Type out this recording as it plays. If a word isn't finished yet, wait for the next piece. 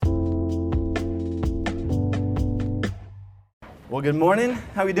Well, good morning.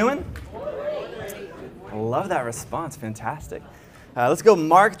 How are we doing? I love that response. Fantastic. Let's go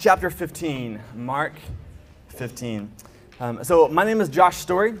Mark chapter 15. Mark 15. So my name is Josh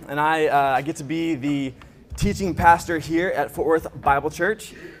Story, and I get to be the teaching pastor here at Fort Worth Bible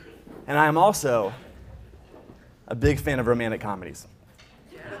Church. And I am also a big fan of romantic comedies.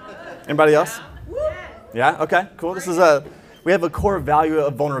 Anybody else? Yeah? Okay, cool. We have a core value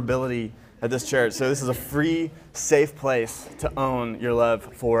of vulnerability at this church. So this is a free, safe place to own your love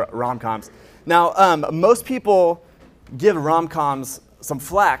for rom-coms. Now, most people give rom-coms some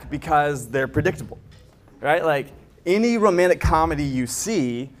flack because they're predictable, right? Like any romantic comedy you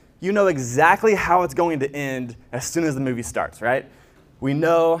see, you know exactly how it's going to end as soon as the movie starts, right? We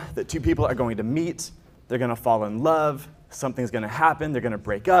know that two people are going to meet, they're going to fall in love, something's going to happen, they're going to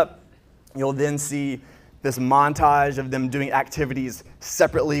break up. You'll then see this montage of them doing activities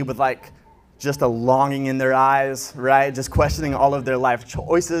separately with like just a longing in their eyes, right? Just questioning all of their life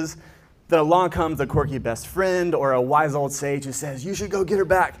choices. Then along comes a quirky best friend or a wise old sage who says, "You should go get her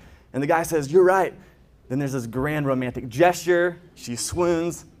back." And the guy says, "You're right." Then there's this grand romantic gesture. She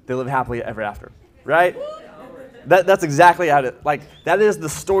swoons. They live happily ever after, right? That's exactly how that is the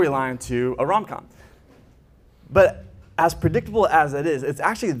storyline to a rom-com. But as predictable as it is, it's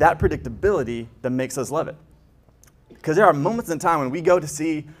actually that predictability that makes us love it. Because there are moments in time when we go to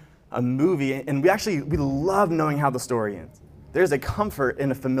see a movie and we love knowing how the story ends. There's a comfort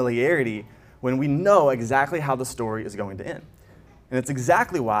in a familiarity when we know exactly how the story is going to end. And it's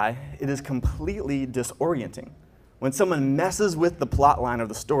exactly why it is completely disorienting when someone messes with the plot line or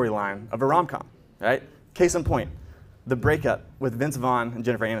the storyline of a rom-com, right? Case in point, the breakup with Vince Vaughn and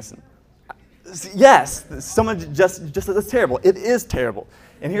Jennifer Aniston. Yes, someone just said that's terrible. It is terrible.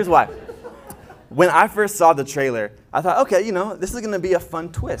 And here's why. When I first saw the trailer, I thought, okay, this is going to be a fun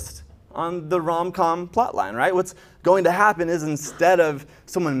twist on the rom-com plotline, right? What's going to happen is instead of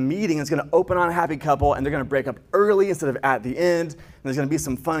someone meeting, it's going to open on a happy couple, and they're going to break up early instead of at the end. And there's going to be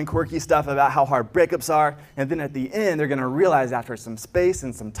some fun, quirky stuff about how hard breakups are. And then at the end, they're going to realize after some space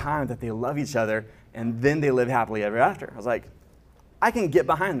and some time that they love each other, and then they live happily ever after. I was like, I can get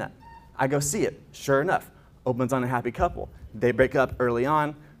behind that. I go see it. Sure enough, opens on a happy couple. They break up early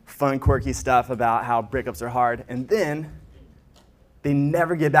on. Fun, quirky stuff about how breakups are hard, and then they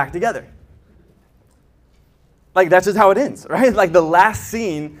never get back together. Like, that's just how it ends, right? Like, the last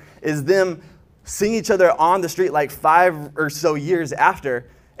scene is them seeing each other on the street like 5 or so years after,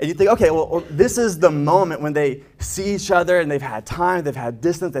 and you think, okay, well, this is the moment when they see each other, and they've had time, they've had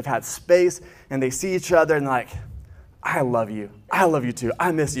distance, they've had space, and they see each other, and like, I love you too,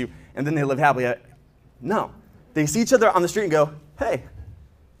 I miss you, and then they live happily. No. They see each other on the street and go, hey,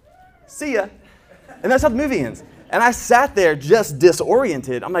 see ya. And that's how the movie ends. And I sat there just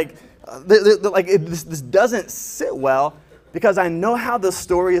disoriented. I'm like, this doesn't sit well because I know how the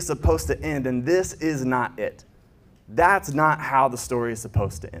story is supposed to end, and this is not it. That's not how the story is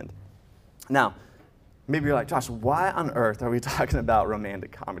supposed to end. Now, maybe you're like, Josh, why on earth are we talking about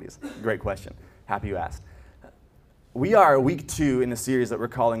romantic comedies? Great question. Happy you asked. We are week 2 in a series that we're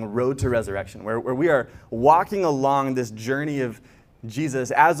calling Road to Resurrection, where we are walking along this journey of Jesus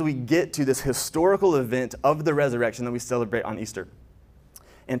as we get to this historical event of the resurrection that we celebrate on Easter.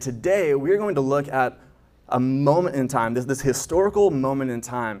 And today, we're going to look at a moment in time, this historical moment in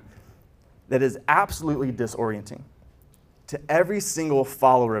time that is absolutely disorienting to every single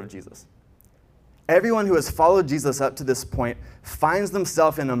follower of Jesus. Everyone who has followed Jesus up to this point finds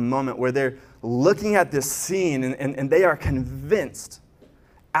themselves in a moment where they're looking at this scene and they are convinced,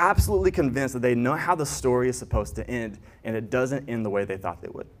 absolutely convinced that they know how the story is supposed to end, and it doesn't end the way they thought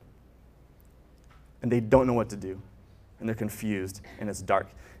it would. And they don't know what to do, and they're confused, and it's dark.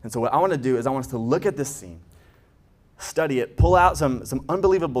 And so what I want to do is I want us to look at this scene, study it, pull out some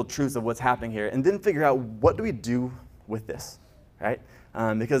unbelievable truths of what's happening here, and then figure out what do we do with this, right?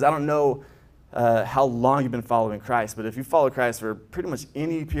 Because I don't know how long you've been following Christ, but if you follow Christ for pretty much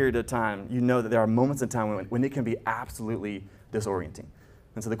any period of time, you know that there are moments in time when it can be absolutely disorienting.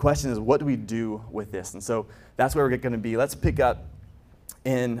 And so the question is, what do we do with this? And so that's where we're going to be. Let's pick up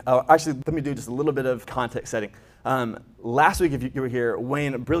in, actually, let me do just a little bit of context setting. Last week, if you were here,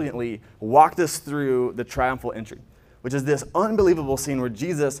 Wayne brilliantly walked us through the triumphal entry, which is this unbelievable scene where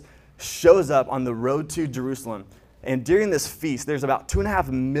Jesus shows up on the road to Jerusalem. And during this feast, there's about 2.5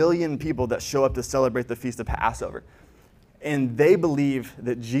 million people that show up to celebrate the Feast of Passover. And they believe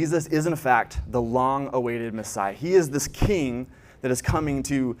that Jesus is, in fact, the long-awaited Messiah. He is this king that is coming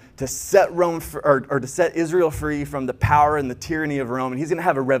to set Rome or to set Israel free from the power and the tyranny of Rome. And he's going to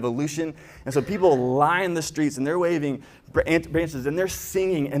have a revolution. And so people line the streets and they're waving branches, and they're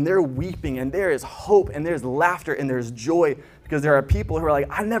singing, and they're weeping, and there is hope, and there's laughter, and there's joy, because there are people who are like,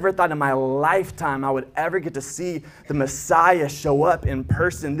 I never thought in my lifetime I would ever get to see the Messiah show up in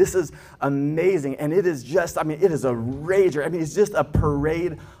person. This is amazing, and it is just, it is a rager. It's just a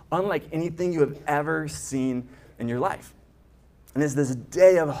parade unlike anything you have ever seen in your life. And it's this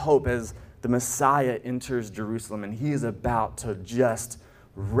day of hope as the Messiah enters Jerusalem, and he is about to just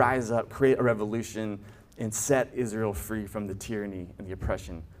rise up, create a revolution, and set Israel free from the tyranny and the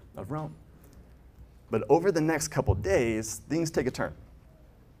oppression of Rome. But over the next couple days, things take a turn.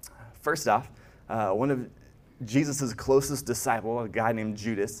 First off, one of Jesus' closest disciple, a guy named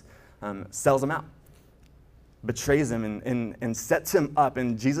Judas, sells him out, betrays him, and sets him up,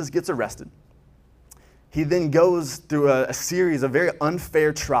 and Jesus gets arrested. He then goes through a series of very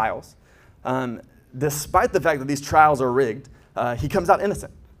unfair trials. Despite the fact that these trials are rigged, he comes out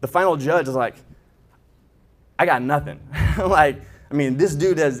innocent. The final judge is like, I got nothing. This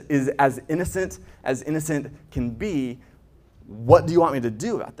dude is as innocent can be. What do you want me to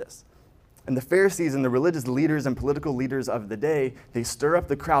do about this? And the Pharisees and the religious leaders and political leaders of the day, they stir up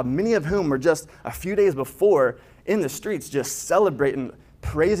the crowd, many of whom were just a few days before in the streets just celebrating,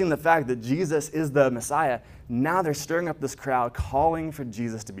 praising the fact that Jesus is the Messiah. Now they're stirring up this crowd, calling for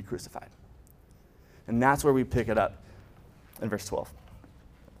Jesus to be crucified. And that's where we pick it up in verse 12.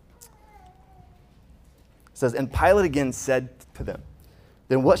 It says, and Pilate again said to them,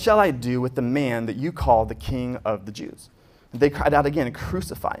 then what shall I do with the man that you call the King of the Jews? And they cried out again,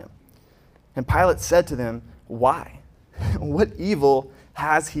 crucify him. And Pilate said to them, why? What evil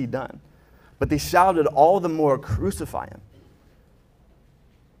has he done? But they shouted all the more, crucify him.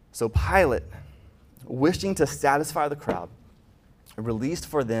 So Pilate, wishing to satisfy the crowd, released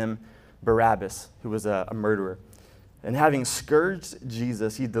for them Barabbas, who was a murderer. And having scourged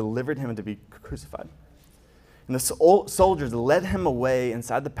Jesus, he delivered him to be crucified. And the soldiers led him away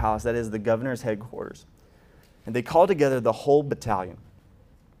inside the palace, that is the governor's headquarters. And they called together the whole battalion.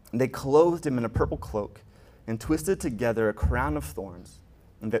 And they clothed him in a purple cloak and twisted together a crown of thorns,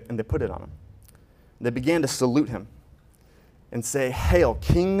 and they put it on him. And they began to salute him and say, Hail,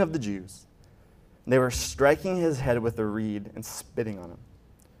 King of the Jews. And they were striking his head with a reed and spitting on him,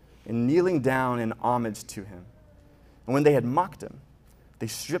 and kneeling down in homage to him. And when they had mocked him, they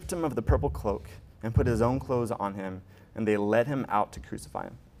stripped him of the purple cloak and put his own clothes on him, and they led him out to crucify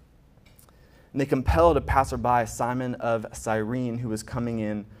him. And they compelled a passerby, Simon of Cyrene, who was coming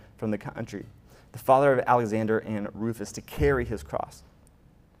in from the country, the father of Alexander and Rufus, to carry his cross.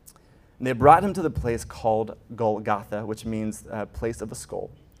 And they brought him to the place called Golgotha, which means place of a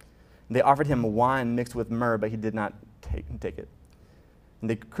skull. And they offered him wine mixed with myrrh, but he did not take it. And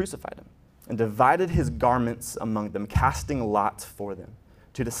they crucified him and divided his garments among them, casting lots for them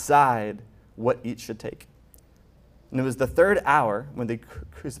to decide what each should take. And it was the third hour when they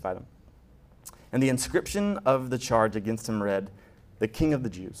crucified him. And the inscription of the charge against him read, the King of the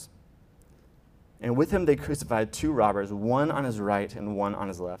Jews. And with him they crucified two robbers, one on his right and one on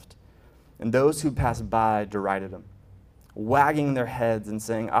his left. And those who passed by derided him, wagging their heads and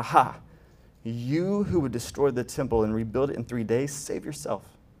saying, Aha, you who would destroy the temple and rebuild it in 3 days, save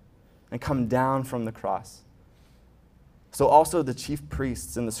yourself and come down from the cross. So also the chief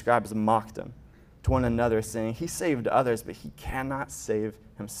priests and the scribes mocked him to one another, saying, He saved others, but he cannot save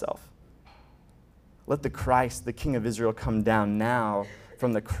himself. Let the Christ, the King of Israel, come down now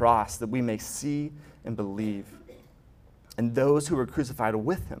from the cross, that we may see and believe. And those who were crucified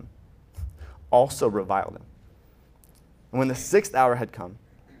with him also reviled him. And when the 6th hour had come,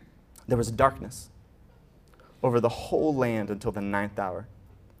 there was darkness over the whole land until the 9th hour.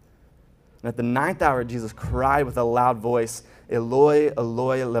 And at the 9th hour, Jesus cried with a loud voice, Eloi,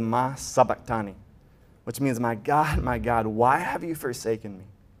 Eloi, lema sabachthani, which means, my God, why have you forsaken me?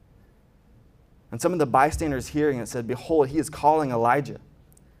 And some of the bystanders hearing it said, Behold, he is calling Elijah.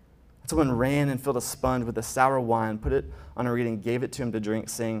 And someone ran and filled a sponge with the sour wine, put it on a reed, and gave it to him to drink,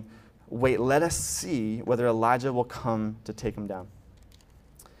 saying, Wait, let us see whether Elijah will come to take him down.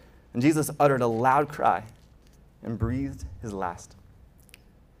 And Jesus uttered a loud cry and breathed his last.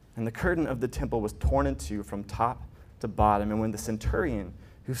 And the curtain of the temple was torn in two from top to bottom. And when the centurion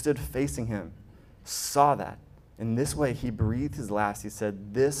who stood facing him saw that, in this way he breathed his last, he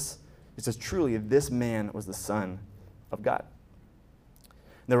said, truly, this man was the Son of God.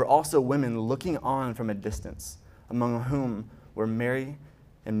 And there were also women looking on from a distance, among whom were Mary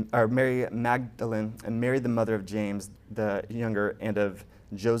Magdalene and Mary the mother of James the younger, and of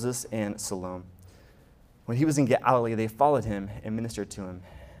Joseph and Salome. When he was in Galilee, they followed him and ministered to him.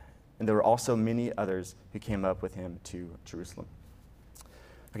 And there were also many others who came up with him to Jerusalem.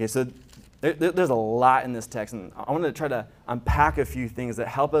 Okay, so there's a lot in this text, and I want to try to unpack a few things that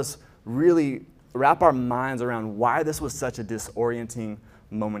help us really wrap our minds around why this was such a disorienting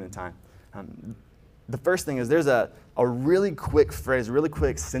moment in time. The first thing is there's a really quick phrase, really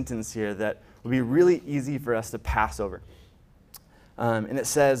quick sentence here that would be really easy for us to pass over. And it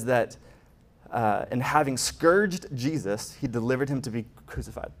says that, and having scourged Jesus, he delivered him to be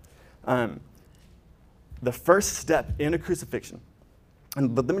crucified. The first step in a crucifixion,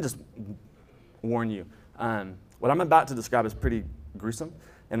 but let me just warn you, what I'm about to describe is pretty gruesome,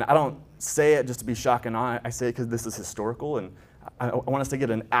 and I don't say it just to be shock and awe. I say it because this is historical, and I want us to get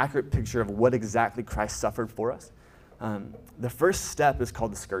an accurate picture of what exactly Christ suffered for us. The first step is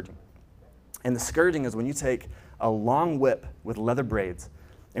called the scourging, and the scourging is when you take a long whip with leather braids,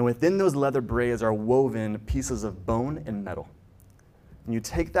 and within those leather braids are woven pieces of bone and metal. And you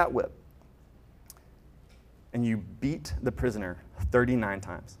take that whip, and you beat the prisoner 39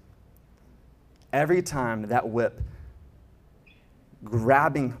 times. Every time that whip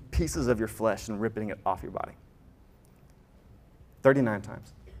grabbing pieces of your flesh and ripping it off your body. 39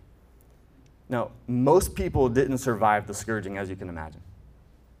 times. Now, most people didn't survive the scourging, as you can imagine.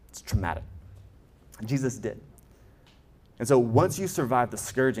 It's traumatic. Jesus did. And so once you survive the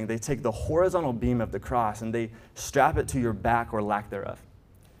scourging, they take the horizontal beam of the cross and they strap it to your back or lack thereof.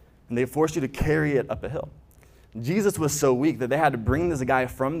 And they force you to carry it up a hill. Jesus was so weak that they had to bring this guy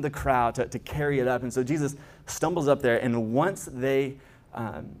from the crowd to carry it up. And so Jesus stumbles up there, and once they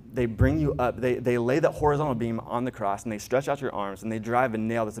bring you up, they lay that horizontal beam on the cross, and they stretch out your arms, and they drive a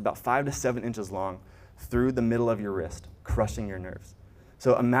nail that's about 5 to 7 inches long through the middle of your wrist, crushing your nerves.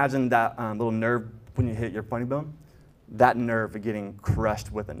 So imagine that little nerve when you hit your funny bone, that nerve getting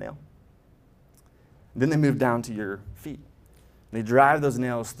crushed with a nail. Then they move down to your feet. They drive those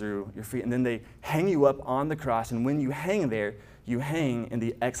nails through your feet, and then they hang you up on the cross, and when you hang there, you hang in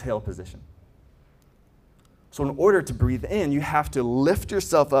the exhale position. So in order to breathe in, you have to lift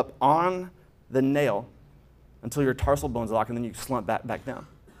yourself up on the nail until your tarsal bones lock, and then you slump back down.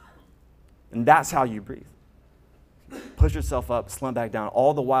 And that's how you breathe. Push yourself up, slump back down,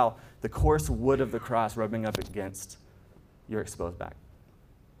 all the while the coarse wood of the cross rubbing up against your exposed back.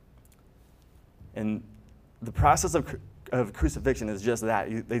 And the process of crucifixion is just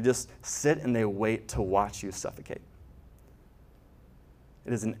that. They just sit and they wait to watch you suffocate.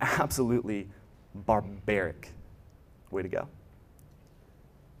 It is an absolutely barbaric way to go.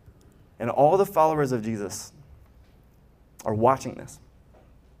 And all the followers of Jesus are watching this.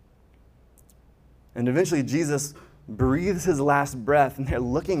 And eventually Jesus breathes his last breath, and they're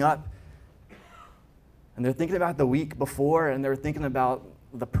looking up, and they're thinking about the week before, and they're thinking about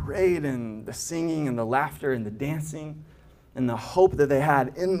the parade and the singing and the laughter and the dancing and the hope that they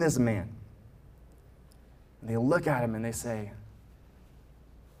had in this man. And they look at him and they say,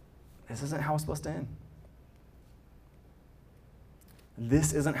 this isn't how it's supposed to end.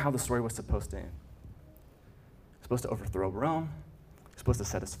 This isn't how the story was supposed to end. It's supposed to overthrow Rome. It's supposed to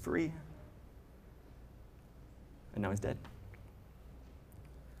set us free. And now he's dead.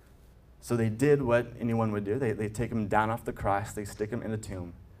 So they did what anyone would do. They take him down off the cross, they stick him in a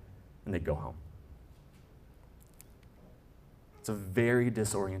tomb, and they go home. It's a very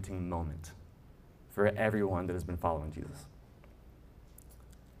disorienting moment for everyone that has been following Jesus.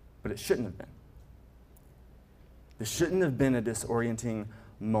 But it shouldn't have been. This shouldn't have been a disorienting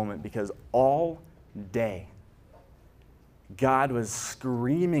moment, because all day, God was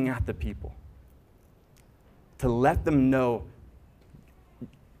screaming at the people to let them know,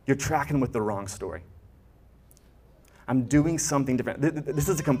 you're tracking with the wrong story. I'm doing something different. This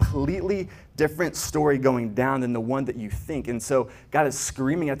is a completely different story going down than the one that you think. And so God is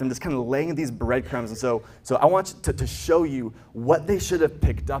screaming at them, just kind of laying these breadcrumbs. And so I want to show you what they should have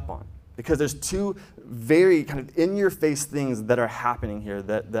picked up on. Because there's two very kind of in-your-face things that are happening here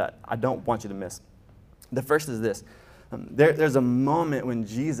that I don't want you to miss. The first is this. There's a moment when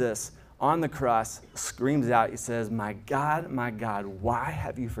Jesus, on the cross, screams out, he says, my God, why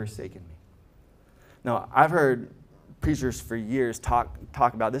have you forsaken me? Now, I've heard preachers for years talk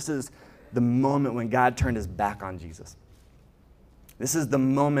about this is the moment when God turned his back on Jesus. This is the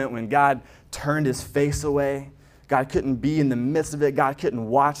moment when God turned his face away. God couldn't be in the midst of it. God couldn't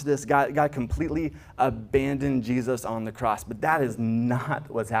watch this. God completely abandoned Jesus on the cross. But that is not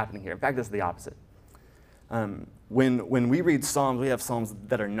what's happening here. In fact, it's the opposite. When we read Psalms, we have Psalms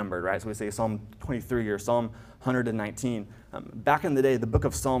that are numbered, right? So we say Psalm 23 or Psalm 119. Back in the day, the book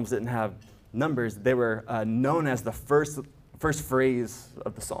of Psalms didn't have numbers. They were known as the first phrase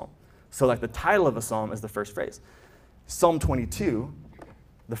of the psalm. So like the title of a psalm is the first phrase. Psalm 22,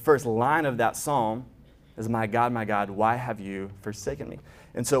 the first line of that psalm is, my God, why have you forsaken me?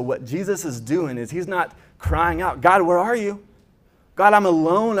 And so what Jesus is doing is he's not crying out, God, where are you? God, I'm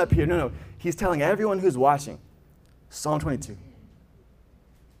alone up here. No. He's telling everyone who's watching, Psalm 22.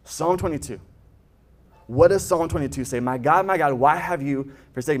 Psalm 22. What does Psalm 22 say? My God, why have you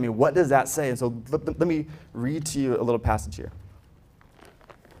forsaken me? What does that say? And so let me read to you a little passage here.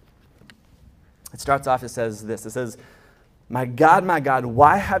 It starts off, it says this. It says, my God,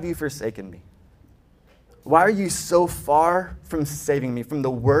 why have you forsaken me? Why are you so far from saving me, from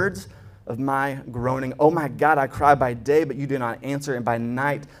the words of my groaning? Oh my God, I cry by day, but you do not answer, and by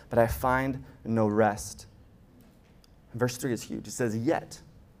night, but I find no rest. Verse 3 is huge. It says, yet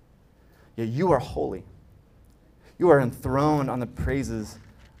you are holy. You are enthroned on the praises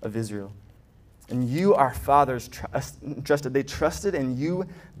of Israel. And you, our fathers, trusted. They trusted, and you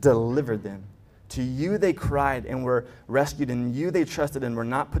delivered them. To you they cried and were rescued. In you they trusted and were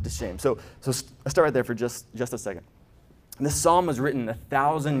not put to shame. So let's start right there for just a second. This psalm was written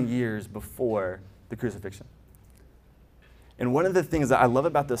 1,000 years before the crucifixion. And one of the things that I love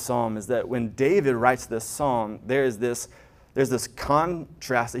about this psalm is that when David writes this psalm, there's this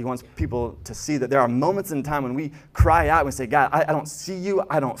contrast that he wants people to see, that there are moments in time when we cry out and we say, God, I don't see you,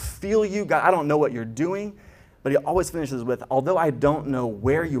 I don't feel you, God, I don't know what you're doing. But he always finishes with, although I don't know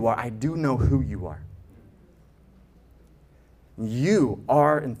where you are, I do know who you are. You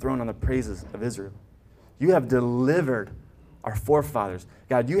are enthroned on the praises of Israel. You have delivered our forefathers.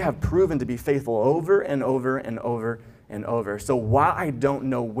 God, you have proven to be faithful over and over and over and over. So while I don't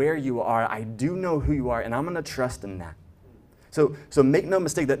know where you are, I do know who you are, and I'm going to trust in that. So make no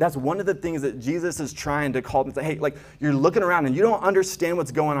mistake that that's one of the things that Jesus is trying to call them. Say, hey, like you're looking around and you don't understand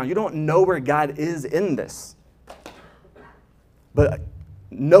what's going on. You don't know where God is in this. But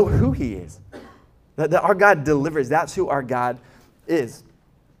know who he is. That our God delivers. That's who our God is.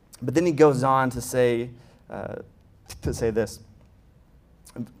 But then he goes on to say this.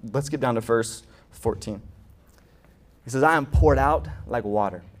 Let's get down to verse 14. He says, I am poured out like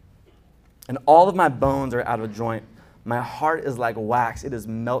water, and all of my bones are out of joint. My heart is like wax. It is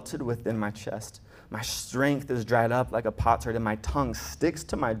melted within my chest. My strength is dried up like a potsherd, and my tongue sticks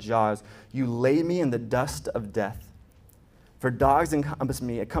to my jaws. You lay me in the dust of death. For dogs encompass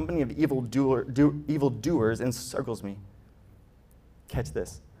me, a company of evildoers encircles me. Catch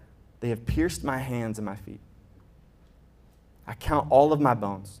this. They have pierced my hands and my feet. I count all of my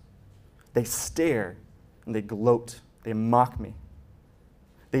bones. They stare and they gloat. They mock me.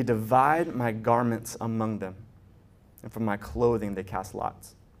 They divide my garments among them, and from my clothing they cast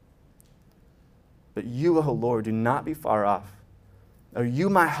lots. But you, O Lord, do not be far off. O you,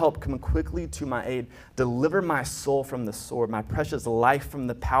 my help, come quickly to my aid. Deliver my soul from the sword, my precious life from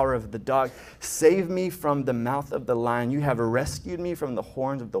the power of the dog. Save me from the mouth of the lion. You have rescued me from the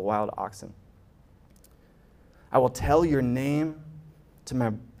horns of the wild oxen. I will tell your name to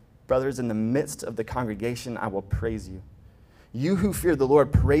my brothers in the midst of the congregation. I will praise you. You who fear the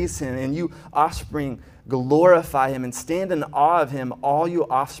Lord, praise him, and you offspring, glorify him, and stand in awe of him, all you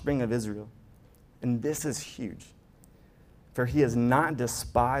offspring of Israel. And this is huge. For he has not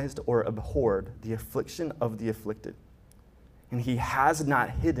despised or abhorred the affliction of the afflicted, and he has not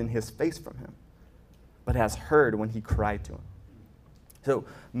hidden his face from him, but has heard when he cried to him. So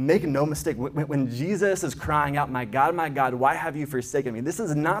make no mistake, when Jesus is crying out, my God, why have you forsaken me? This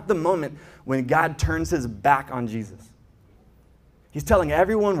is not the moment when God turns his back on Jesus. He's telling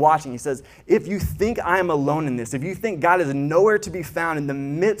everyone watching, he says, if you think I am alone in this, if you think God is nowhere to be found in the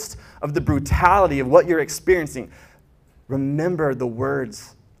midst of the brutality of what you're experiencing, remember the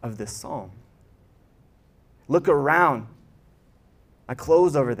words of this psalm. Look around. My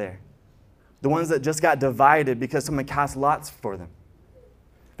clothes over there. The ones that just got divided because someone cast lots for them.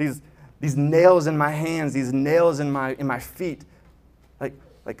 These nails in my hands, these nails in my feet.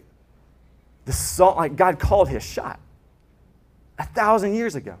 Like the salt, like God called his shot 1,000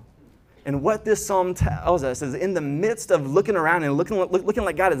 years ago. And what this psalm tells us is in the midst of looking around and looking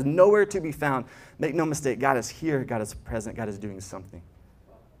like God is nowhere to be found, make no mistake, God is here, God is present, God is doing something.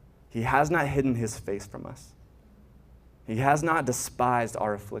 He has not hidden his face from us. He has not despised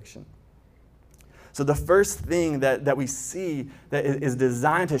our affliction. So the first thing that we see that is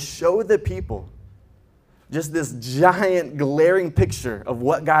designed to show the people just this giant glaring picture of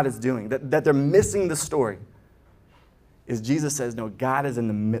what God is doing, that they're missing the story, is Jesus says, no, God is in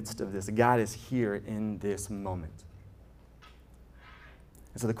the midst of this. God is here in this moment.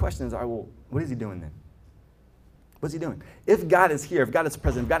 And so the question is, well, what is he doing then? What's he doing? If God is here, if God is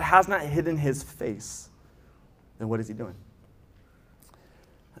present, if God has not hidden his face, then what is he doing?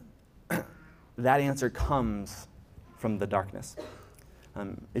 That answer comes from the darkness.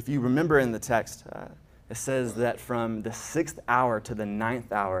 If you remember in the text, it says that from the 6th hour to the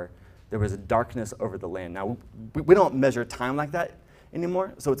 9th hour, there was a darkness over the land. Now, we don't measure time like that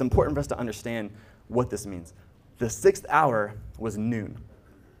anymore, so it's important for us to understand what this means. The 6th hour was noon.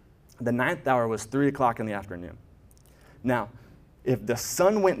 The 9th hour was 3 o'clock in the afternoon. Now, if the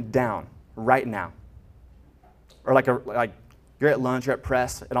sun went down right now, or like you're at lunch or at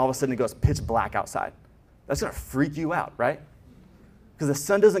press, and all of a sudden it goes pitch black outside, that's going to freak you out, right? Because the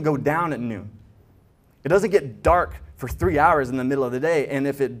sun doesn't go down at noon. It doesn't get dark for 3 hours in the middle of the day, and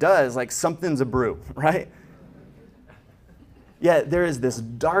if it does, like something's a brew, right? Yet there is this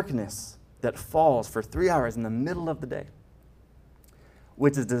darkness that falls for 3 hours in the middle of the day,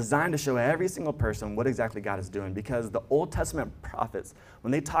 which is designed to show every single person what exactly God is doing. Because the Old Testament prophets,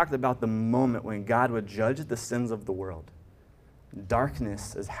 when they talked about the moment when God would judge the sins of the world,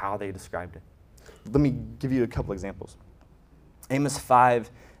 darkness is how they described it. Let me give you a couple examples. Amos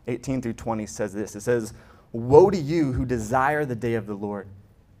 5:18 through 20 says this. It says, "Woe to you who desire the day of the Lord.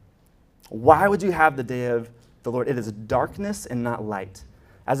 Why would you have the day of the Lord? It is darkness and not light,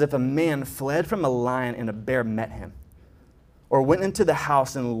 as if a man fled from a lion and a bear met him, or went into the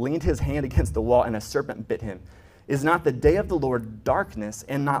house and leaned his hand against the wall and a serpent bit him. Is not the day of the Lord darkness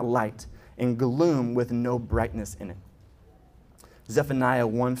and not light, and gloom with no brightness in it?" Zephaniah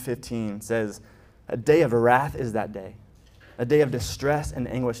 1:15 says, "A day of wrath is that day, a day of distress and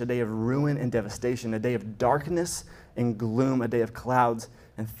anguish, a day of ruin and devastation, a day of darkness and gloom, a day of clouds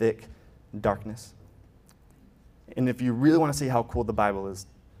and thick darkness." And if you really want to see how cool the Bible is,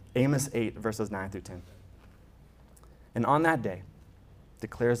 Amos 8, verses 9 through 10. "And on that day,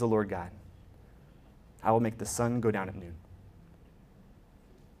 declares the Lord God, I will make the sun go down at noon,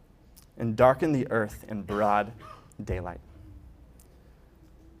 and darken the earth in broad daylight.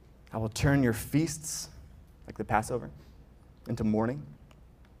 I will turn your feasts, like the Passover, into mourning,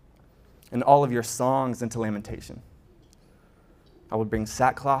 and all of your songs into lamentation. I will bring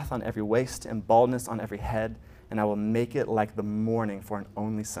sackcloth on every waist and baldness on every head, and I will make it like the mourning for an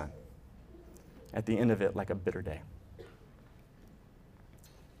only son, at the end of it like a bitter day."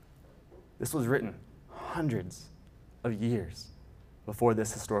 This was written hundreds of years before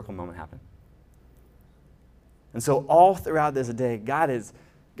this historical moment happened. And so all throughout this day, God is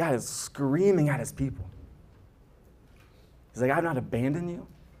screaming at his people. He's like, "I've not abandoned you.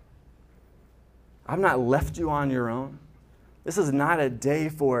 I've not left you on your own. This is not a day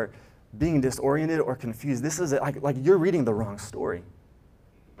for being disoriented or confused. This is like you're reading the wrong story.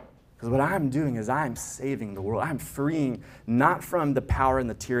 Because what I'm doing is I'm saving the world. I'm freeing not from the power and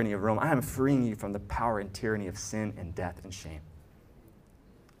the tyranny of Rome. I am freeing you from the power and tyranny of sin and death and shame."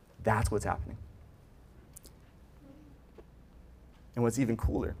 That's what's happening. And what's even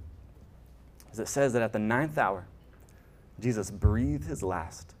cooler is it says that at the 9th hour, Jesus breathed his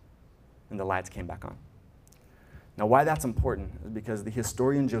last, and the lights came back on. Now, why that's important is because the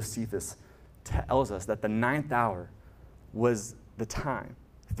historian Josephus tells us that the 9th hour was the time,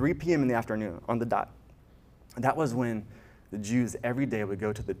 3 p.m. in the afternoon, on the dot. And that was when the Jews every day would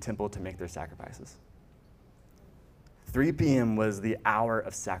go to the temple to make their sacrifices. 3 p.m. was the hour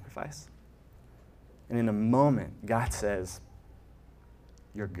of sacrifice. And in a moment, God says,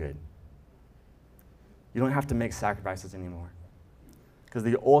 "You're good. You don't have to make sacrifices anymore." Because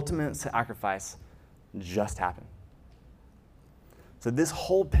the ultimate sacrifice just happened. So this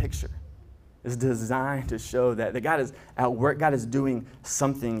whole picture is designed to show that God is at work, God is doing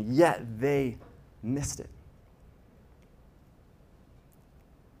something, yet they missed it.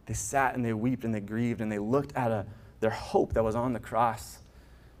 They sat and they wept and they grieved and they looked at their hope that was on the cross,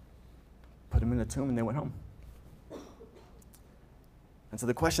 put him in the tomb, and they went home. And so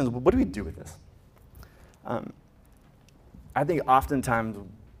the question is, what do we do with this? I think oftentimes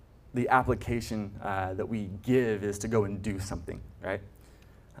the application that we give is to go and do something, right?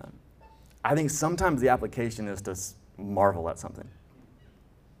 I think sometimes the application is to marvel at something.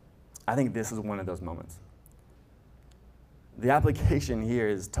 I think this is one of those moments. The application here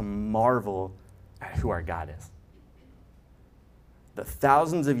is to marvel at who our God is. That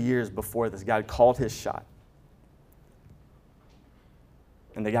thousands of years before this, God called his shot.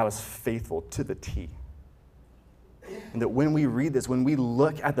 And that God was faithful to the T. And that when we read this, when we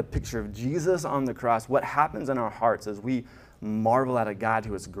look at the picture of Jesus on the cross, what happens in our hearts is we marvel at a God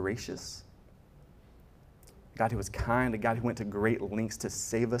who is gracious, a God who is kind, a God who went to great lengths to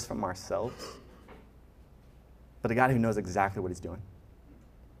save us from ourselves, but a God who knows exactly what he's doing.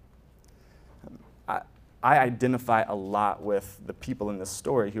 I identify a lot with the people in this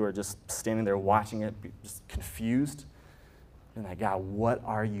story who are just standing there watching it, just confused. And like, God, what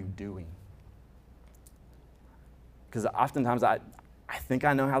are you doing? Because oftentimes I think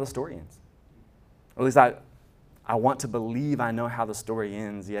I know how the story ends. Or at least I want to believe I know how the story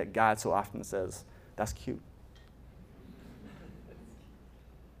ends, yet God so often says, that's cute.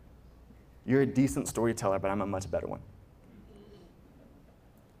 You're a decent storyteller, but I'm a much better one.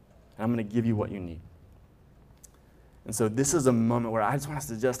 And I'm going to give you what you need. And so this is a moment where I just want us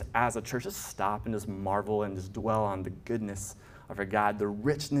to just, as a church, just stop and just marvel and just dwell on the goodness of our God, the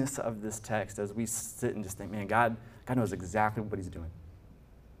richness of this text as we sit and just think, man, God knows exactly what he's doing.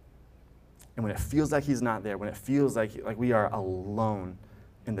 And when it feels like he's not there, when it feels like we are alone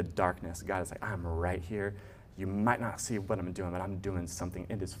in the darkness, God is like, I'm right here. You might not see what I'm doing, but I'm doing something.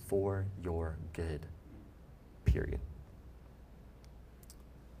 It is for your good, period.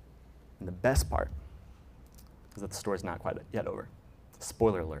 And the best part is that the story's not quite yet over.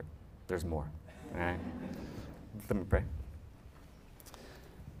 Spoiler alert, there's more. All right? Let me pray.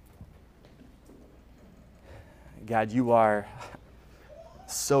 God, you are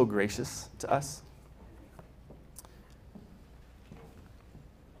so gracious to us.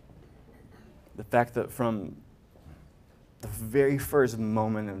 The fact that from the very first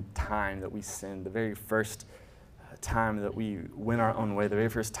moment in time that we sinned, the very first time that we went our own way, the very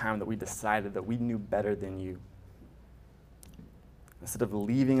first time that we decided that we knew better than you, instead of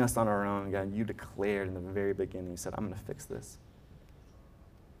leaving us on our own, God, you declared in the very beginning, you said, I'm going to fix this.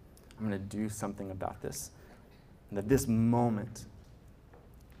 I'm going to do something about this. And that this moment,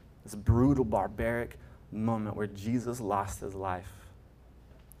 this brutal, barbaric moment where Jesus lost his life,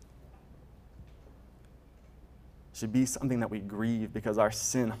 should be something that we grieve because our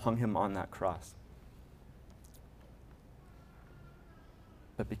sin hung him on that cross.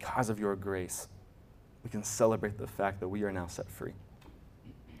 But because of your grace, we can celebrate the fact that we are now set free.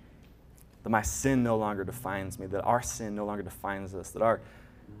 That my sin no longer defines me, that our sin no longer defines us, that our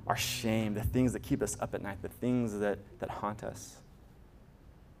shame, the things that keep us up at night, the things that haunt us,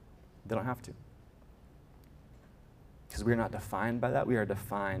 they don't have to. Because we are not defined by that. We are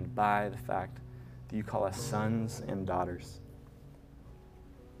defined by the fact that you call us sons and daughters,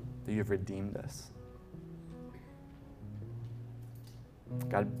 that you have redeemed us.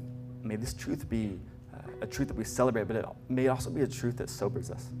 God, may this truth be a truth that we celebrate, but it may also be a truth that sobers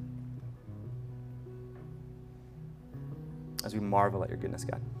us as we marvel at your goodness,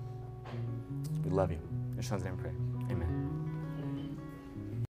 God. We love you. In your son's name we pray. Amen.